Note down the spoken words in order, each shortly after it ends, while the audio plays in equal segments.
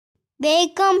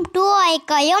Welcome to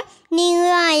ஐக்கயம்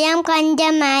நியூயம்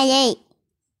Kanjamalai.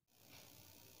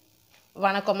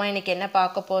 வணக்கம்மா, இன்னைக்கு என்ன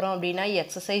பார்க்க போறோம் அப்படினா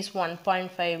exercise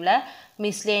 1.5ல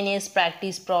miscellaneous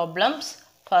practice problems.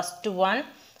 First one,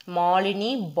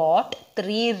 Malini bought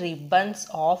 3 ribbons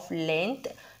of length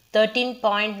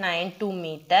 13.92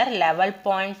 meter,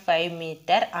 11.5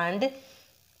 meter and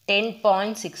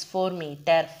 10.64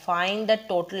 meter. Find the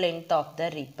total length of the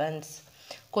ribbons.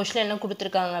 Question என்ன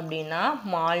கொடுத்திருக்காங்க அப்படினா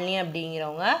மாலினி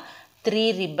அப்படிங்கறவங்க 3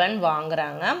 ribbon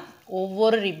வாங்குறாங்க.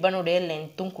 ஒவ்வொரு ribbon உடைய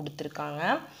லெந்த்தும் கொடுத்திருக்காங்க.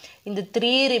 இந்த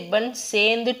 3 ribbon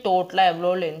சேர்ந்து டோட்டலா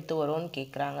எவ்வளவு லெந்த் வரும்னு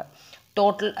கேக்குறாங்க.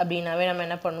 டோட்டல் அப்படினாவே நம்ம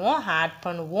என்ன பண்ணுவோம், ஆட்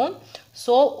பண்ணுவோம்.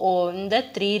 சோ இந்த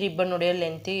 3 ribbon உடைய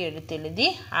லெந்த்தை எடுத்து எழுதி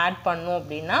ஆட் பண்ணோம்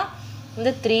அப்படினா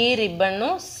இந்த 3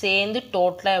 ribbonனும் சேர்ந்து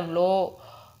டோட்டலா எவ்வளவு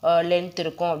லெந்த்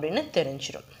இருக்கும் அப்படினு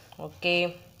தெரிஞ்சிரும். ஓகே,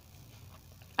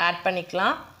 ஆட்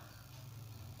பண்ணிக்கலாம்.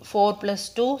 4 plus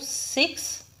 2 6,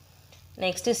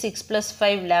 next 6 plus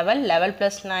 5 11, 11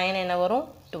 plus 9 என்ன வரும்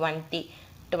 20,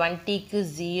 20 க்கு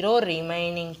 0,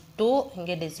 remaining 2,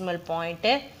 இங்கே decimal point,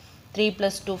 3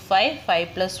 plus 2 5,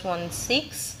 5 plus 1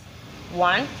 6,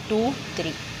 1 2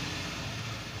 3.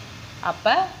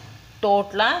 அப்ப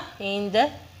டோட்டலா இந்த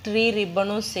 3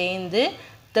 ribbonனும் சேர்ந்து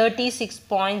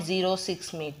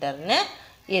 36.06 மீட்டர்னு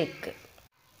இருக்கு.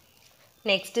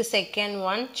 Next, second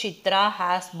one, Chitra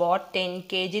has bought 10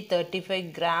 kg 35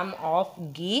 gram of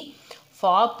ghee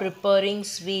for preparing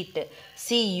sweet.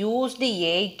 She used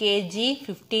 8 kg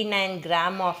 59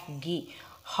 gram of ghee.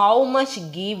 How much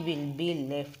ghee will be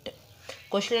left?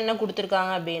 Question என்ன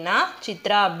கொடுத்திருக்காங்க அப்படினா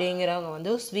சித்ரா அப்படிங்கறவங்க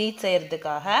வந்து sweet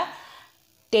செய்யிறதுக்காக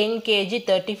 10 kg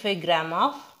 35 gram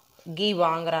of ghee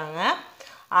வாங்குறாங்க.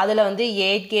 அதுல வந்து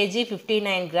 8 kg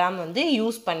 59 gram வந்து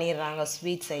use பண்ணிடுறாங்க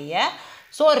sweet செய்ய.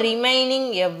 So remaining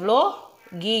எவ்வளோ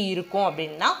கீ இருக்கும்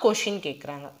அப்படின்னா கொஷின்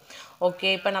கேட்குறாங்க. ஓகே,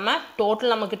 இப்போ நம்ம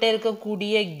டோட்டல் நம்மக்கிட்ட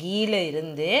இருக்கக்கூடிய கீல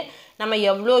இருந்து நம்ம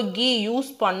எவ்வளோ கீ யூஸ்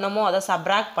பண்ணமோ அதை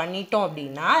சப்ராக்ட் பண்ணிட்டோம்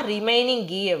அப்படின்னா ரிமைனிங்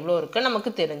கீ எவ்வளோ இருக்குது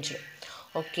நமக்கு தெரிஞ்சிடும்.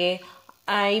 ஓகே,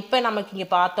 இப்போ நமக்கு இங்கே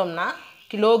பார்த்தோம்னா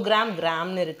கிலோகிராம்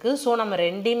கிராம்னு இருக்குது. ஸோ நம்ம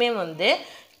ரெண்டையுமே வந்து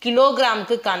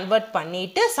கிலோகிராமுக்கு கன்வெர்ட்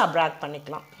பண்ணிவிட்டு சப்ராக்ட்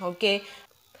பண்ணிக்கலாம். ஓகே,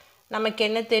 நமக்கு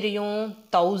என்ன தெரியும்,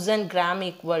 1000 gram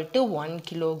equal to 1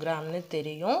 kilogramனு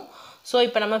தெரியும். ஸோ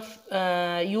இப்போ நம்ம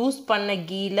யூஸ் பண்ண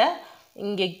கீல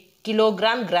இங்கே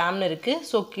கிலோகிராம் கிராம்னு இருக்குது.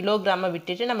 ஸோ கிலோகிராமை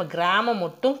விட்டுட்டு நம்ம கிராமை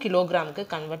மட்டும் கிலோகிராமுக்கு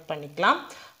கன்வெர்ட் பண்ணிக்கலாம்.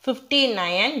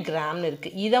 59 கிராம்னு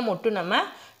இருக்குது. இதை மட்டும் நம்ம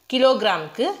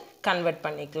கிலோகிராமுக்கு கன்வெர்ட்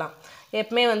பண்ணிக்கலாம்.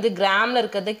 எப்பவுமே வந்து கிராமில்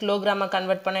இருக்கிறத கிலோகிராமை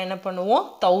கன்வெர்ட் பண்ண என்ன பண்ணுவோம்,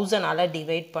 1000ஆல்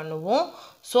டிவைட் பண்ணுவோம்.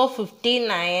 ஸோ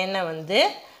 59 வந்து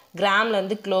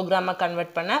கிராம்லேருந்து கிலோகிராமை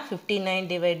கன்வெர்ட் பண்ண 59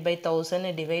 டிவைட் பை 1000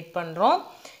 டிவைட் பண்ணுறோம்.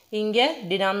 இங்கே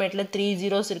டினாமினேட்டில் 3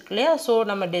 zeros இருக்கு இல்லையா. ஸோ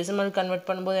நம்ம டெசிமல் கன்வெர்ட்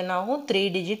பண்ணும்போது என்ன ஆகும், 3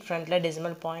 digit ஃப்ரண்ட்டில்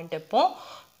டெசிமல் பாயிண்ட் எப்போ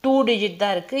 2 digit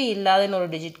தான் இருக்குது, இல்லாத இன்னொரு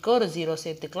டிஜிட்க்கு ஒரு 0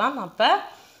 சேர்த்துக்கலாம். அப்போ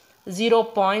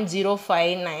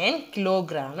 0.059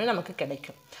 கிலோகிராம்னு நமக்கு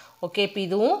கிடைக்கும். ஓகே, இப்போ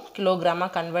இதுவும்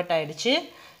கிலோகிராமாக கன்வெர்ட் ஆகிடுச்சு.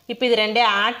 இப்போ இது ரெண்டே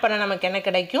ஆட் பண்ண நமக்கு என்ன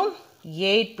கிடைக்கும்,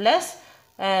 8 +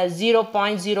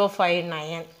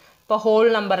 0.059. இப்போ ஹோல்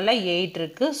நம்பரில் 8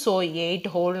 இருக்குது. ஸோ 8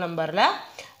 ஹோல் நம்பரில்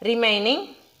ரிமைனிங்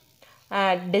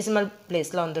டெசிமல்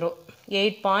பிளேஸில் வந்துடும்.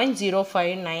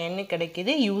 8.059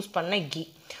 கிடைக்கிது யூஸ் பண்ண கீ.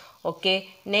 ஓகே,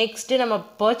 நெக்ஸ்ட்டு நம்ம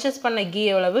பர்ச்சேஸ் பண்ண கீ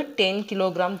எவ்வளவு, 10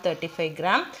 கிலோகிராம் 35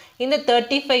 கிராம். இந்த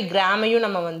 35 கிராமையும்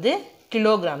நம்ம வந்து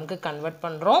கிலோகிராமுக்கு கன்வெர்ட்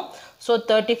பண்ணுறோம். ஸோ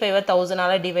 35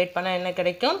 1000ஆல் டிவைட் பண்ணால் என்ன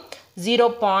கிடைக்கும்,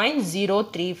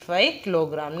 0.035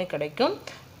 கிலோகிராம்னு கிடைக்கும்.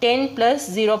 10 +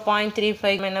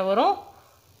 0.35 என்ன வரும்,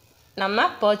 நம்ம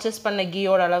பர்ச்சேஸ் பண்ண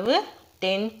கீயோட அளவு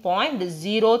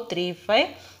 10.035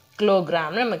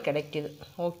 கிலோகிராம்னு நமக்கு கிடைக்கிது.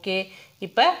 ஓகே,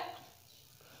 இப்போ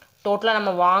டோட்டலாக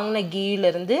நம்ம வாங்கின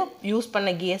கீயிலேருந்து யூஸ் பண்ண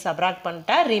கீயை சப்ராக்ட்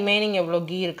பண்ணிட்டா ரிமைனிங் எவ்வளோ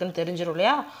கீ இருக்குன்னு தெரிஞ்சிடும்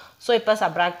இல்லையா. ஸோ இப்போ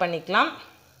சப்ராக்ட் பண்ணிக்கலாம்.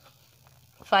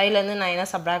 5லேருந்து 9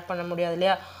 சப்ராக்ட் பண்ண முடியாது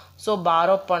இல்லையா. ஸோ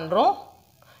பாரோ பண்ணுறோம்.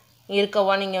 இருக்க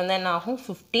 1 இங்கே வந்து என்ன ஆகும்,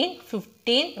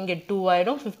 15 இங்கே 2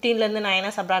 ஆகிடும். 15லேருந்து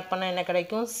 9 சப்ராக்ட் பண்ணால் என்ன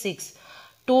கிடைக்கும், 6.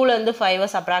 2லேருந்து 5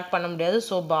 சப்ராக்ட் பண்ண முடியாது.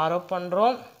 ஸோ பாரோ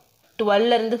பண்ணுறோம்.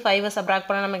 12லேருந்து 5 சப்ராக்ட்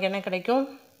பண்ணால் நமக்கு என்ன கிடைக்கும்,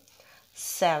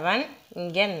 7.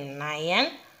 இங்கே 9.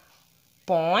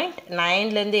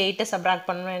 9லேருந்து 8 சப்ராக்ட்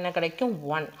பண்ணால் என்ன கிடைக்கும்,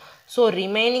 1. ஸோ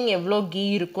ரிமைனிங் எவ்வளோ கீ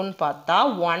இருக்குன்னு பார்த்தா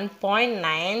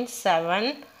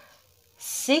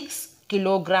 1.976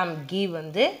 கிலோகிராம் கீ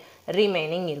வந்து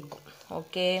ரிமைனிங் இருக்கும்.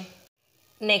 Okay,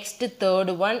 next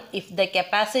third one, if the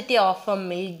capacity of a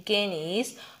milk Kane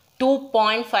is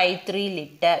 2.53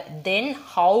 liter, then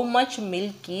how much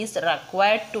milk is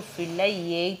required to fill a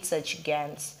 8 such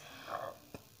cans?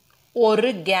 ஒரு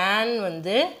can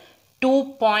வந்து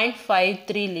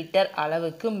 2.53 litre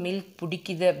அளவுக்கு milk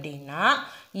பிடிக்குது அப்படின்னா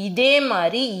இதே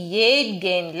மாதிரி 8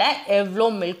 கெயினில் எவ்வளோ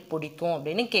மில்க் பிடிக்கும்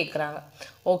அப்படின்னு கேட்குறாங்க.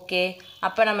 ஓகே,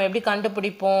 அப்போ நம்ம எப்படி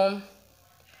கண்டுபிடிப்போம்?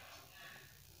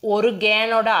 ஒரு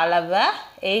கேனோட அளவை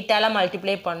 8ஆல்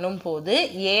மல்டிப்ளை பண்ணும்போது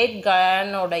 8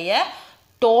 கேனோடைய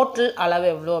டோட்டல் அளவு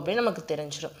எவ்வளோ அப்படின்னு நமக்கு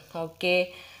தெரிஞ்சிடும். ஓகே,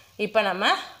 இப்போ நம்ம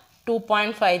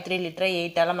 2.53 லிட்டரை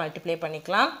 8ஆல் மல்டிப்ளை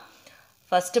பண்ணிக்கலாம்.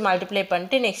 ஃபஸ்ட்டு மல்டிப்ளை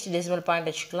பண்ணிட்டு நெக்ஸ்ட் டெசிமல் பாயிண்ட்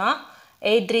வச்சுக்கலாம்.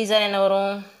 8 3s என்ன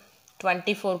வரும்?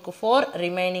 24க்கு 4,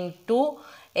 ரிமைனிங் 2.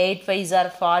 8 5s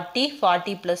 40,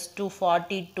 40 + 2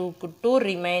 42க்கு 2,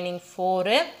 remaining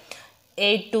 4.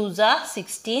 8 2s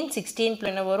 16,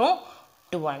 16 என்ன வரும்?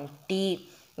 20.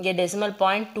 இங்கே டெசிமல்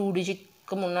பாயிண்ட் 2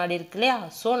 டிஜிட்க்கு முன்னாடி இருக்கு இல்லையா?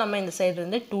 ஸோ நம்ம இந்த சைடு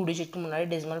இருந்து 2 டிஜிட்க்கு முன்னாடி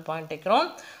டெசிமல் பாயிண்ட் வைக்கிறோம்.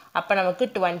 அப்போ நமக்கு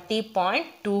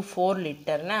 20.24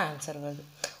 லிட்டர்னு ஆன்சர் வருது.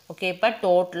 ஓகே, இப்போ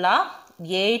டோட்டலாக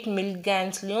 8 மில்க்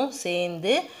கேன்ஸ்லையும்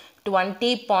சேர்ந்து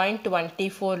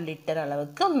 20.24 லிட்டர்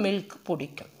அளவுக்கு மில்க்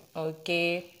பிடிக்கும். Okay,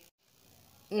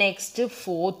 next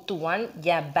 4th one,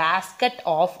 a basket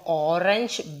of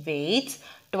orange weighs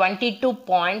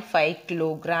 22.5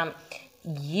 kilogram.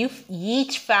 If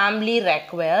each family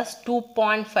requires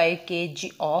 2.5 kg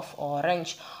of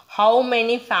orange, how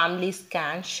many families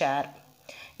can share?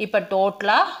 இப்போ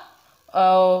டோட்டலாக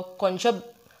கொஞ்சம்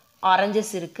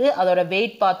ஆரஞ்சஸ் இருக்குது. அதோட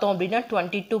வெயிட் பார்த்தோம் அப்படின்னா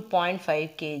 22.5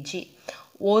 kg.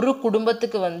 ஒரு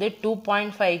குடும்பத்துக்கு வந்து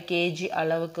 2.5 kg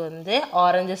அளவுக்கு வந்து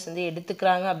ஆரஞ்சஸ் வந்து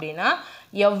எடுத்துக்கிறாங்க அப்படின்னா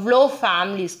எவ்வளோ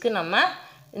ஃபேமிலிஸ்க்கு நம்ம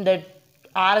இந்த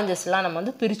ஆரஞ்சஸ்லாம் நம்ம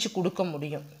வந்து பிரித்து கொடுக்க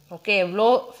முடியும்? ஓகே, எவ்வளோ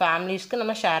ஃபேமிலிஸ்க்கு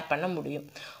நம்ம ஷேர் பண்ண முடியும்?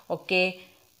 ஓகே,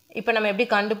 இப்போ நம்ம எப்படி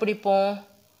கண்டுபிடிப்போம்?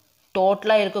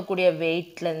 டோட்டலாக இருக்கக்கூடிய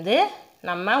வெயிட்லேருந்து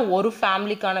நம்ம ஒரு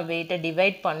ஃபேமிலிக்கான வெயிட்டை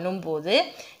டிவைட் பண்ணும்போது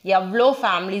எவ்வளோ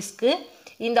ஃபேமிலிஸ்க்கு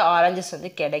இந்த ஆரஞ்சஸ் வந்து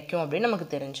கிடைக்கும் அப்படின்னு நமக்கு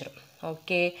தெரிஞ்சிடும்.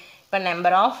 ஓகே, இப்போ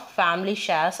number of family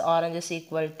shares oranges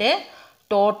equal to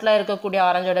டோட்டலாக இருக்கக்கூடிய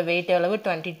ஆரஞ்சோட வெயிட் எவ்வளவு?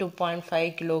 22.5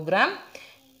 கிலோகிராம்.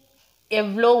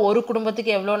 எவ்வளோ ஒரு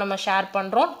குடும்பத்துக்கு எவ்வளோ நம்ம ஷேர்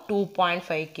பண்ணுறோம்?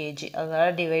 2.5 kg.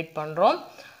 அதனால் டிவைட் பண்ணுறோம்.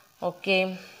 Okay,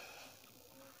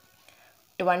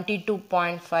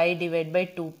 22.5 divide by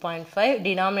 2.5.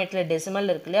 டினாமினேட்டில் டெசிமல்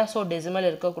இருக்கு இல்லையா? ஸோ டெசிமல்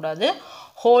இருக்கக்கூடாது,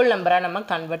 ஹோல் நம்பராக நம்ம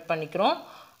கன்வெர்ட் பண்ணிக்கிறோம்.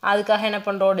 அதுக்காக என்ன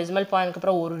பண்ணுறோம்? டெசிமல் பாயிண்ட்க்கு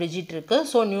அப்புறம் ஒரு டிஜிட் இருக்குது.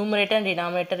 ஸோ நியூமரேட்டர் அண்ட்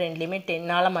டினாமினேட்டர் ரெண்டுலேயுமே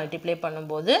 10ஆல் மல்டிப்ளை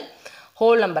பண்ணும்போது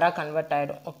ஹோல் நம்பராக கன்வெர்ட்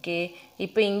ஆகிடும். ஓகே,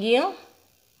 இப்போ இங்கேயும்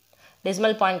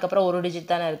டெசிமல் பாயிண்ட்க்கு அப்புறம் ஒரு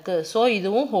டிஜிட் தானே இருக்குது. ஸோ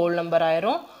இதுவும் ஹோல் நம்பர்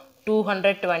ஆயிரும்.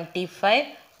 225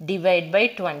 டிவைட் பை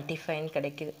 25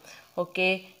 கிடைக்குது. ஓகே,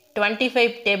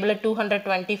 25 டேபிளில்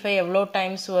 225 எவ்வளோ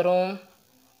டைம்ஸ் வரும்?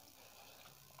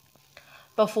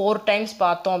 இப்போ 4 டைம்ஸ்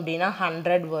பார்த்தோம் அப்படின்னா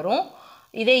 100 வரும்.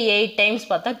 இதே 8 டைம்ஸ்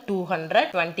பார்த்தா 200.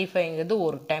 25ங்கிறது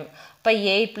ஒரு டைம். இப்போ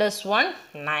 8 + 1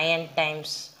 9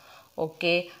 டைம்ஸ்.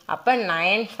 ஓகே, அப்போ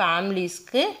 9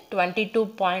 ஃபேமிலிஸ்க்கு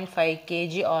 22.5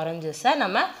 kg ஆரஞ்சஸை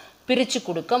நம்ம பிரித்து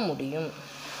கொடுக்க முடியும்.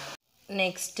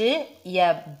 Next, a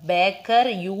baker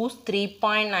use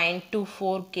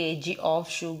 3.924 kg of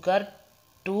sugar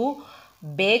to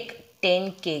bake 10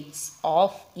 cakes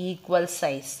of equal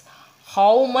size.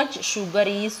 How much sugar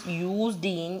is used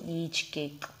in each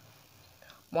cake?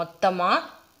 மொத்தமாக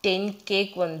 10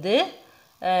 கேக் வந்து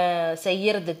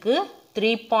செய்யறதுக்கு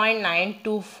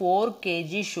 3.924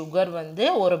 kg சுகர் வந்து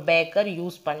ஒரு பேக்கர்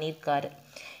யூஸ் பண்ணியிருக்காரு.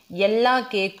 எல்லா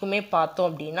கேக்குமே பார்த்தோம்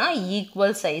அப்படின்னா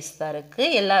ஈக்குவல் சைஸ் தான்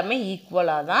இருக்குது. எல்லாமே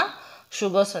ஈக்குவலாக தான்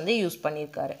சுகர்ஸ் வந்து யூஸ்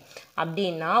பண்ணியிருக்காரு.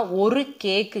 அப்படின்னா ஒரு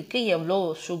கேக்குக்கு எவ்வளோ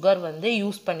சுகர் வந்து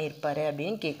யூஸ் பண்ணியிருப்பாரு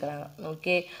அப்படின்னு கேட்குறாங்க.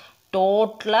 ஓகே,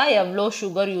 டோட்டலாக எவ்வளோ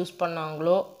சுகர் யூஸ்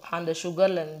பண்ணாங்களோ அந்த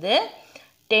சுகர்லேருந்து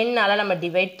 10ஆல் நம்ம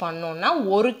டிவைட் பண்ணோன்னா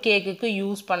ஒரு கேக்குக்கு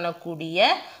யூஸ் பண்ணக்கூடிய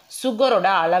சுகரோட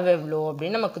அளவு எவ்வளோ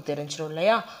அப்படின்னு நமக்கு தெரிஞ்சிடும்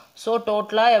இல்லையா? ஸோ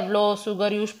டோட்டலாக எவ்வளோ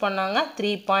சுகர் யூஸ் பண்ணாங்க?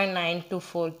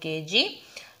 3.924 kg.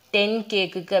 10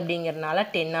 கேக்குக்கு அப்படிங்கிறனால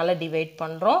 10ஆல் டிவைட்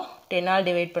பண்ணுறோம். 10ஆல்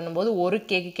டிவைட் பண்ணும்போது ஒரு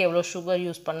கேக்குக்கு எவ்வளோ சுகர்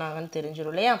யூஸ் பண்ணாங்கன்னு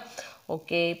தெரிஞ்சிடும் இல்லையா?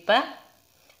 ஓகே, இப்போ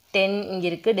 10 இங்கே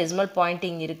இருக்குது, டெசிமல் பாயிண்ட்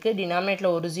இங்கே இருக்குது.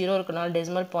 டினாமினேட்டில் ஒரு 0 இருக்கனால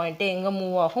டெசிமல் பாயிண்ட்டு எங்கே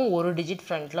மூவ் ஆகும்? ஒரு டிஜிட்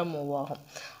ஃப்ரண்ட்டில் மூவ் ஆகும்.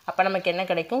 அப்போ நமக்கு என்ன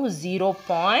கிடைக்கும்?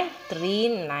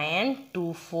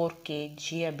 0.3924 kg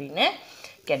அப்படின்னு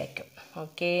கிடைக்கும்.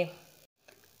 Okay,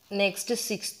 next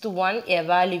 6th one,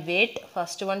 evaluate.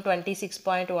 First one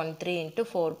 26.13 into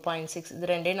 4.6. இது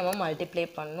ரெண்டையும் நம்ம மல்டிப்ளை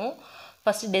பண்ணணும்.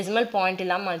 ஃபஸ்ட்டு டெசிமல் பாயிண்ட்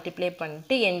இல்லாமல் மல்டிப்ளை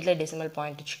பண்ணிட்டு எண்டில் டெசிமல்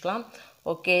பாயிண்ட் வச்சுக்கலாம்.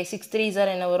 ஓகே, 6 3s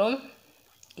என்ன வரும்?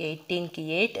 18க்கு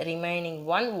 8, remaining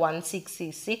 1. 1 6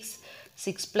 is 6,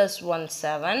 6 + 1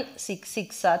 7, 6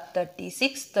 6 are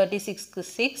 36, 36க்கு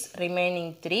 6,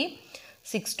 remaining 3.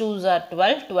 6 2s are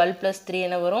 12, 12 + 3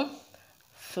 என்ன வரும்?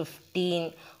 15.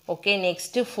 ஓகே,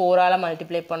 நெக்ஸ்ட்டு 4ஆல்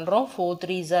மல்டிப்ளை பண்ணுறோம். 4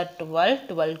 3s are 12,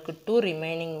 12க்கு 2,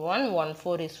 remaining 1. 1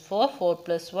 4 is 4, 4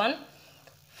 + 1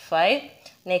 5,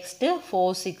 Next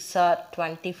 4 6 are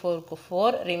 24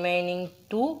 4 remaining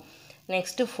 2.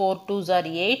 Next 4 2s are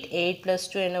 8. 8 plus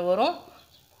 2 என்ன வரும்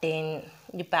 10.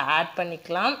 இப்போ ஆட்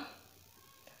பண்ணிக்கலாம்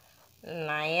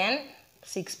 9.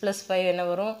 6 plus 5 என்ன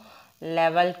வரும்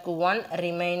 11க்கு 1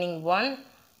 remaining 1.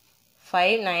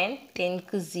 5 9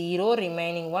 10க்கு 0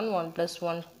 remaining 1. 1 plus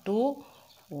 1 2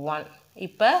 1.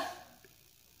 இப்போ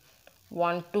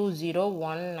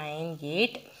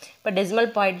 120198. இப்போ டெசிமல்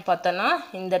பாயிண்ட் பார்த்தோன்னா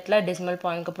இந்த இடத்துல டெசிமல்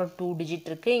பாயிண்ட்க்கு அப்புறம் 2 டிஜிட்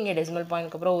இருக்குது, இங்கே டெசிமல்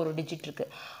பாயிண்ட்க்கு அப்புறம் ஒரு டிஜிட்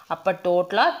இருக்குது. அப்போ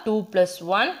டோட்டலாக 2 +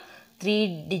 1 3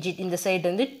 டிஜிட், இந்த சைடு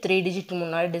வந்து 3 டிஜிட்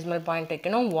முன்னாடி டெசிமல் பாயிண்ட்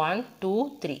வைக்கணும். 1 2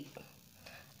 3.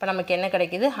 இப்போ நமக்கு என்ன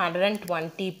கிடைக்கிது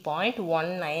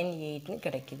 120.198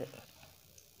 கிடைக்கிது.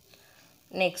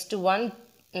 Next one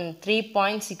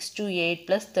 3.628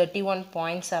 +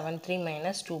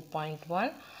 31.73 -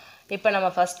 2.1. இப்போ நம்ம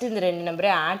ஃபஸ்ட்டு இந்த ரெண்டு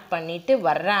நம்பரை ஆட் பண்ணிவிட்டு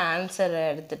வர்ற ஆன்சரை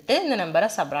எடுத்துகிட்டு இந்த நம்பரை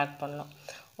சப்ராக்ட் பண்ணலாம்.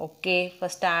 ஓகே,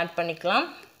 ஃபஸ்ட்டு ஆட் பண்ணிக்கலாம்.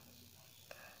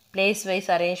 பிளேஸ் வைஸ்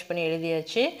அரேஞ்ச் பண்ணி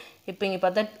எழுதியாச்சு. இப்போ இங்கே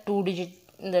பார்த்தா 2 டிஜிட்,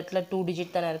 இந்த இடத்துல 2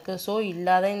 டிஜிட் தானே இருக்குது. ஸோ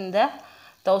இல்லாத இந்த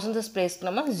தௌசண்ட்ஸ் பிளேஸ்க்கு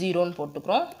நம்ம 0ன்னு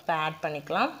போட்டுக்கிறோம். இப்போ ஆட்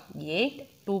பண்ணிக்கலாம். 8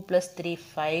 2 + 3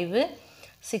 5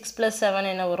 6 + 7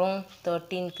 என்ன வரும்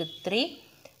 13க்கு 3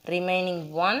 ரிமைனிங்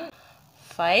 1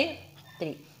 5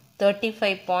 3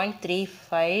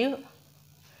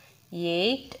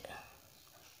 35.358.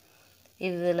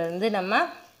 இதிலிருந்து நம்ம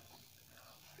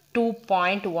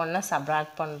 2.1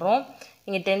 சப்ராக்ட் பண்ணுறோம்.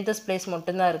 இங்கே 10th பிளேஸ்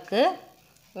மட்டும்தான் இருக்குது.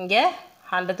 இங்கே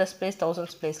 100th பிளேஸ்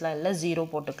 1000th பிளேஸ்லாம் இல்லை, 0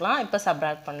 போட்டுக்கலாம். இப்போ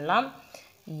சப்ராக்ட் பண்ணலாம்.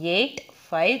 8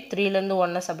 5 3லேருந்து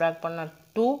 1 சப்ராக்ட் பண்ணால்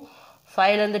 2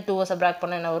 5லேருந்து 2 சப்ராக்ட்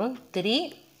பண்ணால் என்ன வரும் 3,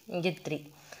 இங்கே 3.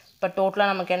 இப்போ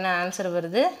டோட்டலாக நமக்கு என்ன ஆன்சர்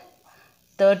வருது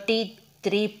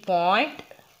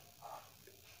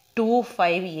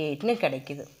 33.258ன்னு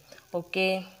கிடைக்குது. ஓகே,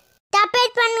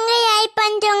 சப்போர்ட் பண்ணுங்க, லைக்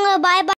பண்ணுங்க. பாய் பாய்.